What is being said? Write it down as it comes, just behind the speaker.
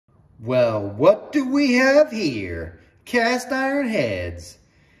Well, what do we have here? Cast iron heads.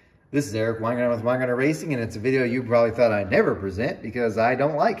 This is Eric Weingart with Weingart Racing, and it's a video you probably thought I'd never present because I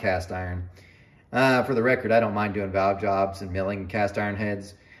don't like cast iron. For the record, I don't mind doing valve jobs and milling cast iron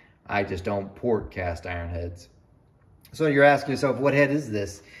heads. I just don't port cast iron heads. So you're asking yourself, what head is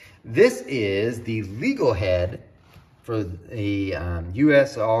this? This is the legal head for the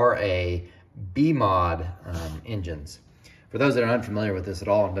USRA B mod engines. For those that are unfamiliar with this at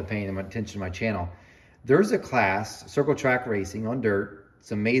all and been paying attention to my channel, there's a class, circle track racing on dirt.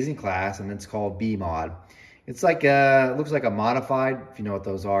 It's an amazing class, and it's called B mod. It's like it looks like a modified, if you know what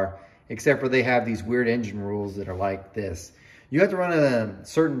those are, except for they have these weird engine rules that are like this. You have to run a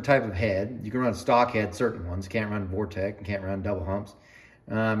certain type of head. You can run stock head, certain ones. You can't run Vortec, you can't run double humps.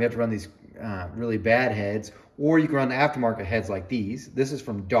 You have to run these really bad heads, or you can run aftermarket heads like these. This is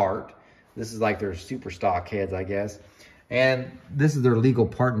from Dart. This is like their super stock heads, I guess. And this is their legal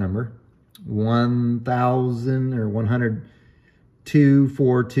part number, 1000 or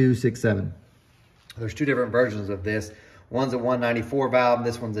 1024267. There's two different versions of this. One's a 194 valve, and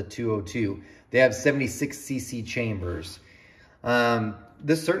this one's a 202. They have 76 cc chambers.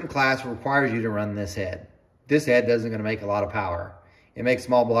 This certain class requires you to run this head. This head isn't going to make a lot of power. It makes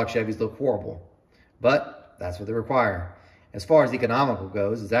small block Chevys look horrible, but that's what they require. As far as economical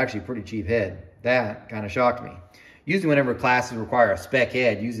goes, it's actually a pretty cheap head. That kind of shocked me. Usually whenever classes require a spec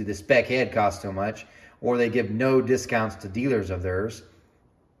head, usually the spec head costs so much, or they give no discounts to dealers of theirs.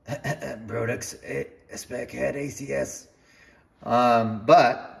 Products, spec head, ACS.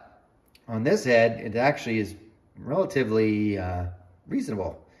 But on this head, it actually is relatively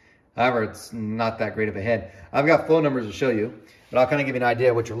reasonable. However, it's not that great of a head. I've got flow numbers to show you, but I'll kind of give you an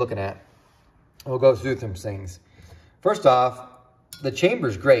idea of what you're looking at. We'll go through some things. First off, the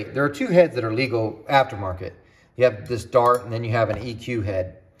chamber's great. There are two heads that are legal aftermarket. You have this Dart, and then you have an EQ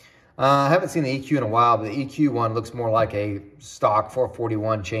head. I haven't seen the EQ in a while, but the EQ one looks more like a stock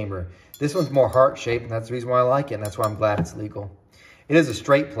 441 chamber. This one's more heart-shaped, and that's the reason why I like it, and that's why I'm glad it's legal. It is a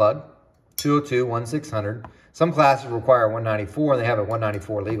straight plug, 202, 1600. Some classes require 194, and they have a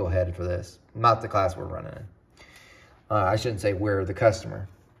 194 legal head for this. Not the class we're running in. I shouldn't say we're, the customer.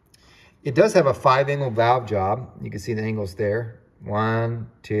 It does have a 5-angle valve job. You can see the angles there. 1,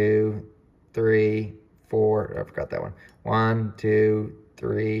 2, 3, 4. I forgot that one. 1, 2,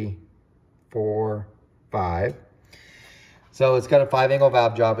 3, 4, 5. So it's got a 5-angle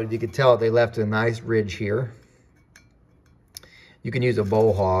valve job, but you can tell they left a nice ridge here. You can use a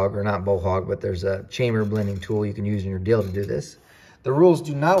bowl hog, or not bowl hog, but there's a chamber blending tool you can use in your deal to do this. The rules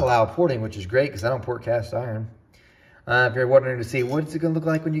do not allow porting, which is great because I don't port cast iron. If you're wondering to see what's it going to look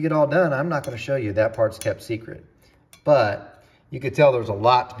like when you get all done, I'm not going to show you. That part's kept secret. But you could tell there's a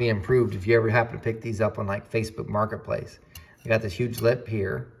lot to be improved if you ever happen to pick these up on like Facebook Marketplace. You got this huge lip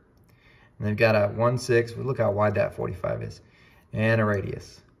here. And they've got a 1.6. Look how wide that 45 is. And a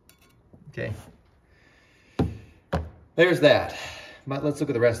radius. Okay. There's that. But let's look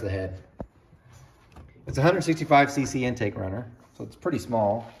at the rest of the head. It's a 165 cc intake runner. So it's pretty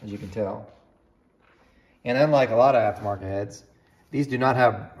small, as you can tell. And unlike a lot of aftermarket heads, these do not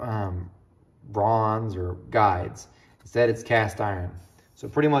have bronze or guides. Instead, it's cast iron. So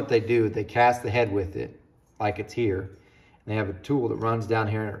pretty much what they do, they cast the head with it, like it's here. And they have a tool that runs down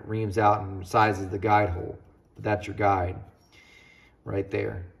here and it reams out and sizes the guide hole. But that's your guide right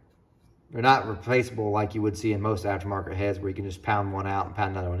there. They're not replaceable like you would see in most aftermarket heads where you can just pound one out and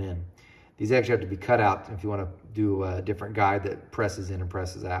pound another one in. These actually have to be cut out if you want to do a different guide that presses in and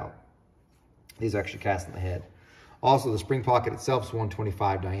presses out. These are actually cast in the head. Also, the spring pocket itself is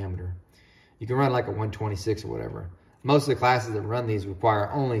 125 diameter. You can run like a 126 or whatever. Most of the classes that run these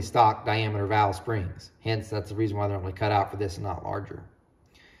require only stock diameter valve springs. Hence, that's the reason why they're only cut out for this and not larger.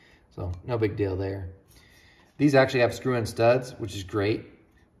 So, no big deal there. These actually have screw-in studs, which is great.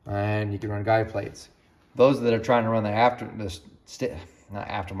 And you can run guide plates. Those that are trying to run not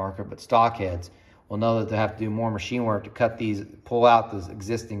aftermarket, but stock heads, will know that they have to do more machine work to cut these, pull out those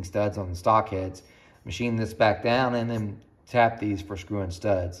existing studs on the stock heads, machine this back down, and then tap these for screw-in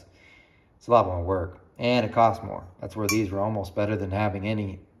studs. It's a lot more work, and it costs more. That's where these were almost better than having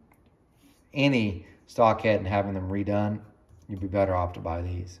any stock head and having them redone. You'd be better off to buy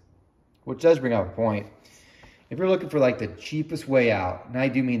these. Which does bring up a point. If you're looking for like the cheapest way out, and I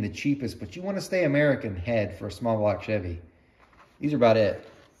do mean the cheapest, but you want to stay American head for a small block Chevy, these are about it.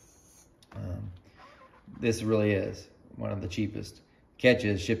 This really is one of the cheapest. Catch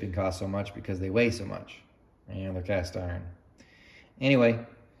is shipping costs so much because they weigh so much. And they're cast iron. Anyway,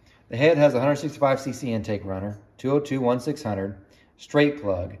 the head has a 165 cc intake runner, 202 1600, straight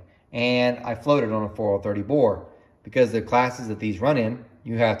plug, and I floated on a 4030 bore because the classes that these run in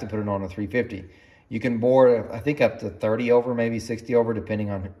you have to put it on a 350. You can bore, I think, up to 30 over, maybe 60 over, depending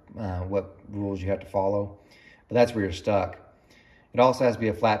on what rules you have to follow. But that's where you're stuck. It also has to be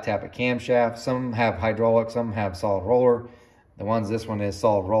a flat tappet camshaft. Some have hydraulic, some have solid roller. The ones, this one is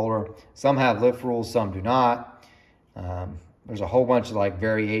solid roller. Some have lift rules, some do not. There's a whole bunch of like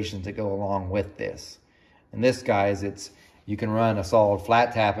variations that go along with this. And this, guys, you can run a solid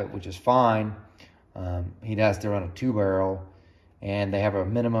flat tappet, which is fine. He has to run a 2-barrel, and they have a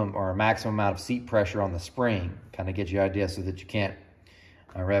minimum or a maximum amount of seat pressure on the spring. Kind of gives you an idea so that you can't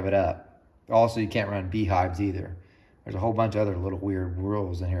rev it up. Also, you can't run beehives either. There's a whole bunch of other little weird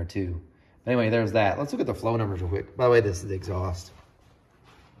rules in here too. But anyway, there's that. Let's look at the flow numbers real quick. By the way, this is the exhaust.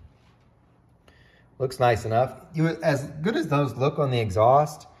 Looks nice enough. As good as those look on the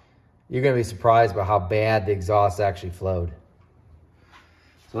exhaust, you're going to be surprised by how bad the exhaust actually flowed.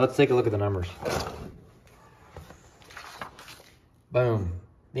 So let's take a look at the numbers. Boom.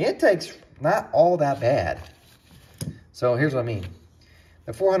 The intake's not all that bad. So here's what I mean.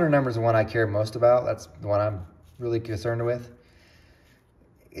 The 400 number is the one I care most about. That's the one I'm really concerned with.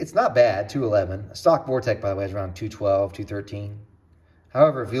 It's not bad, 211. Stock Vortec, by the way, is around 212, 213.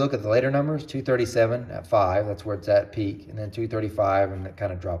 However, if you look at the later numbers, 237 at 5, that's where it's at peak, and then 235, and it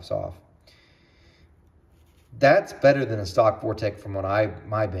kind of drops off. That's better than a stock Vortec from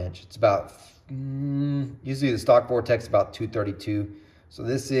my bench. It's about, usually the stock Vortec's about 232. So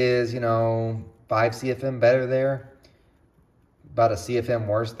this is, 5 CFM better there, about a CFM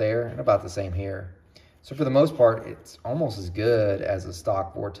worse there, and about the same here. So for the most part, it's almost as good as a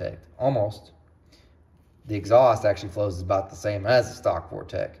stock Vortec. Almost. The exhaust actually flows about the same as a stock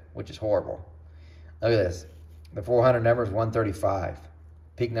Vortec, which is horrible. Look at this. The 400 number is 135.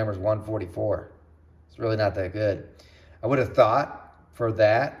 Peak number is 144. It's really not that good. I would have thought for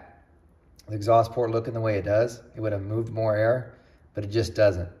that, the exhaust port looking the way it does, it would have moved more air, but it just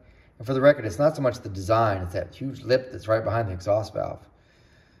doesn't. And for the record, it's not so much the design, it's that huge lip that's right behind the exhaust valve.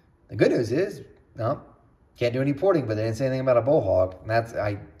 The good news is, no, can't do any porting, but they didn't say anything about a bull hog. And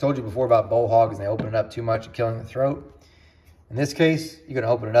I told you before about bull hogs, and they open it up too much and killing the throat. In this case, you're going to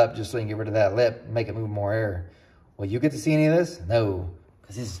open it up just so you can get rid of that lip and make it move more air. Will you get to see any of this? No,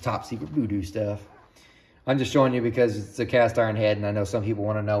 because this is top secret voodoo stuff. I'm just showing you because it's a cast iron head, and I know some people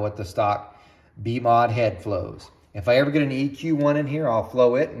want to know what the stock B-mod head flows. If I ever get an EQ one in here, I'll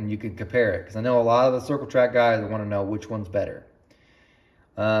flow it, and you can compare it. Because I know a lot of the circle track guys want to know which one's better.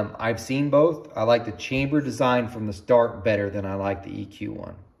 I've seen both. I like the chamber design from the start better than I like the EQ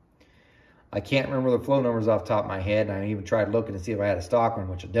one. I can't remember the flow numbers off the top of my head, and I even tried looking to see if I had a stock one,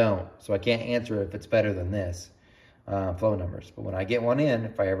 which I don't. So I can't answer if it's better than this flow numbers. But when I get one in,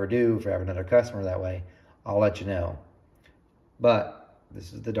 if I ever do, if I have another customer that way, I'll let you know. But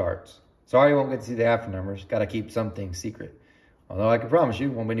this is the darts. Sorry you won't get to see the after numbers. Got to keep some things secret. Although I can promise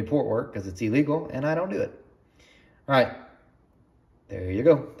you, won't be any port work because it's illegal and I don't do it. All right. There you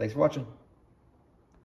go. Thanks for watching.